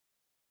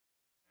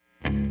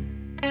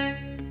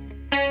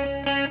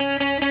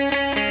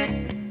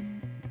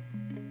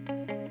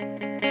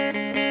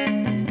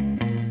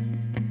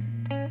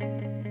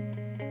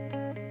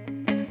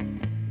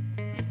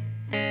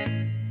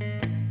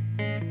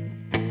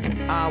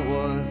I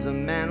was a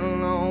man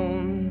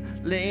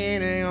alone,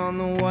 leaning on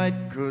the white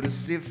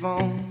courtesy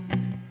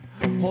phone.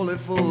 Holy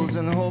fools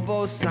and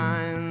hobo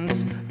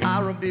signs, I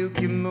rebuke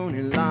your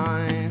moony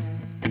lines.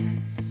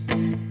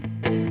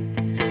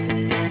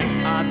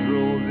 I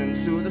drove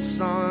into the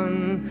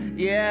sun,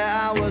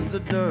 yeah, I was the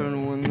dirt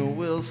when the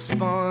wheels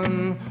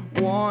spun.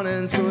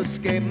 Wanting to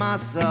escape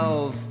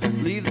myself,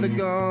 leave the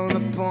gun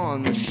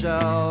upon the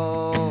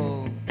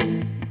shelf.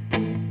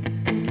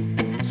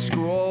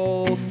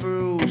 Scroll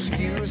through,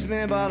 excuse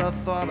me, but I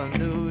thought I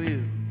knew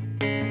you.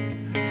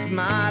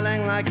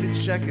 Smiling like your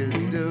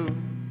checkers do,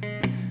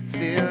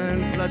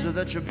 feeling pleasure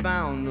that you're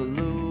bound to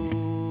lose.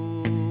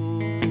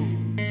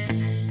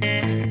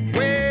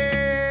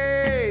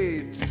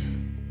 Wait,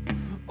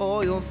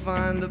 or you'll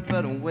find a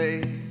better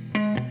way.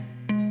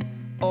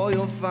 Or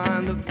you'll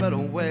find a better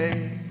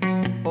way.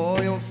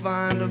 Or you'll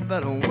find a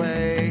better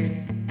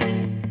way.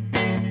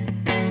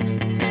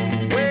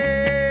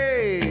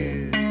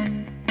 Wait,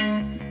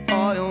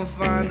 or you'll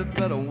find a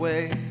better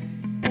way.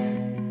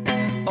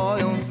 Or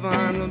you'll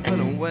find a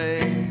better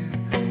way.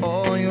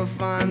 Or you'll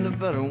find a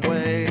better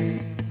way.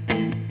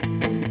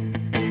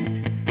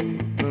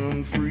 And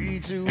I'm free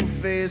to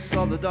face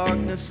all the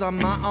darkness on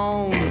my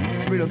own.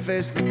 Free to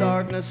face the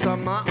darkness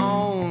on my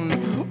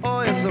own.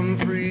 Oh yes, I'm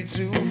free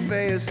to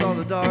face all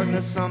the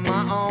darkness on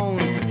my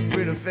own.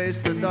 Free to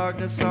face the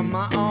darkness on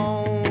my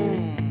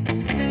own.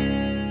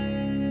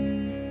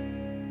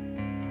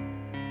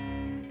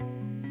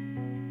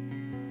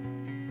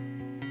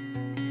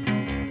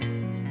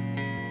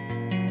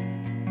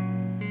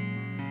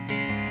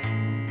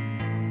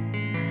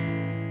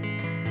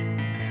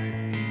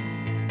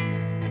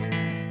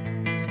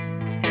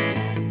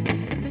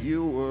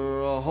 You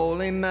were a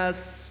holy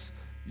mess.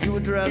 You were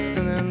dressed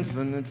in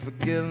infinite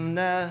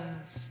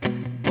forgiveness,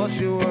 but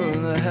you were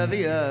the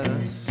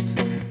heaviest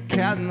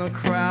cat in the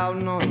crowd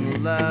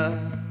nonetheless.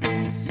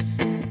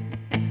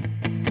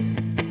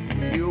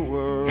 You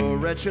were a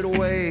wretched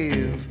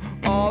wave,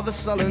 all the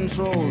sullen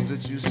trolls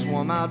that you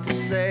swam out to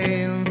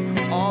save,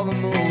 all the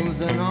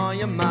moves and all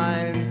your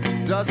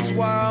mind, dust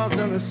swirls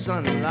in the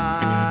sunlight.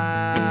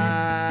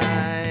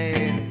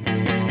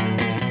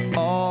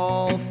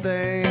 All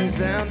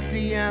things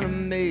empty and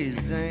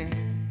amazing,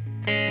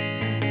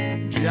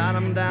 jot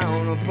them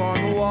down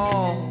upon the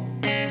wall,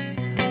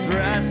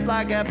 dressed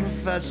like a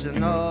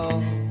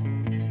professional.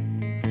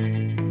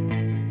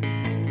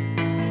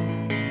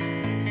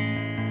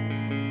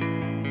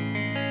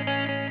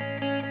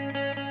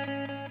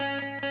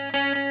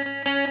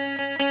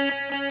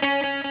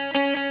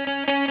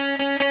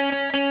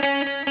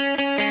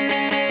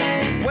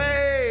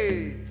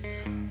 Wait,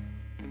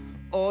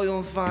 or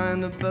you'll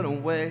find a better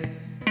way.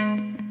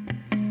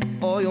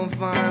 Or you'll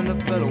find a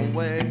better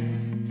way.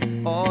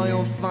 Or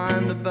you'll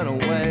find a better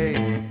way.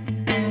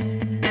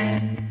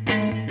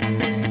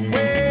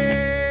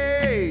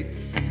 Wait,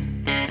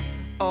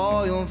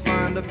 or you'll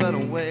find a better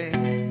way.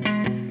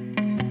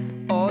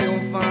 Or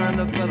you'll find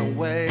a better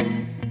way.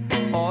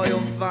 Or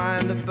you'll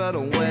find a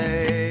better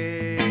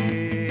way.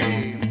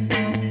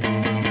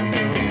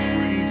 I'm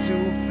free to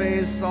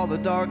face all the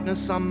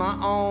darkness on my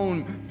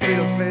own. Free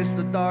to face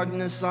the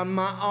darkness on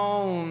my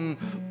own.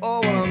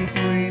 Oh, well, I'm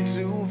free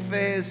to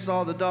face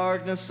all the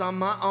darkness on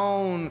my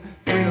own.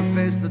 Free to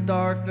face the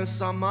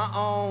darkness on my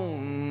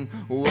own.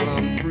 Well,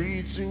 I'm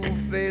free to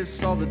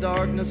face all the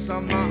darkness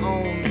on my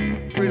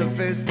own. Free to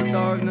face the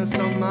darkness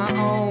on my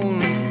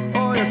own.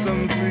 Oh, yes,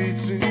 I'm free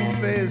to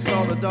face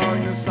all the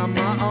darkness on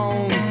my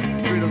own.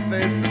 Free to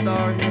face the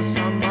darkness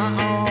on my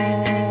own.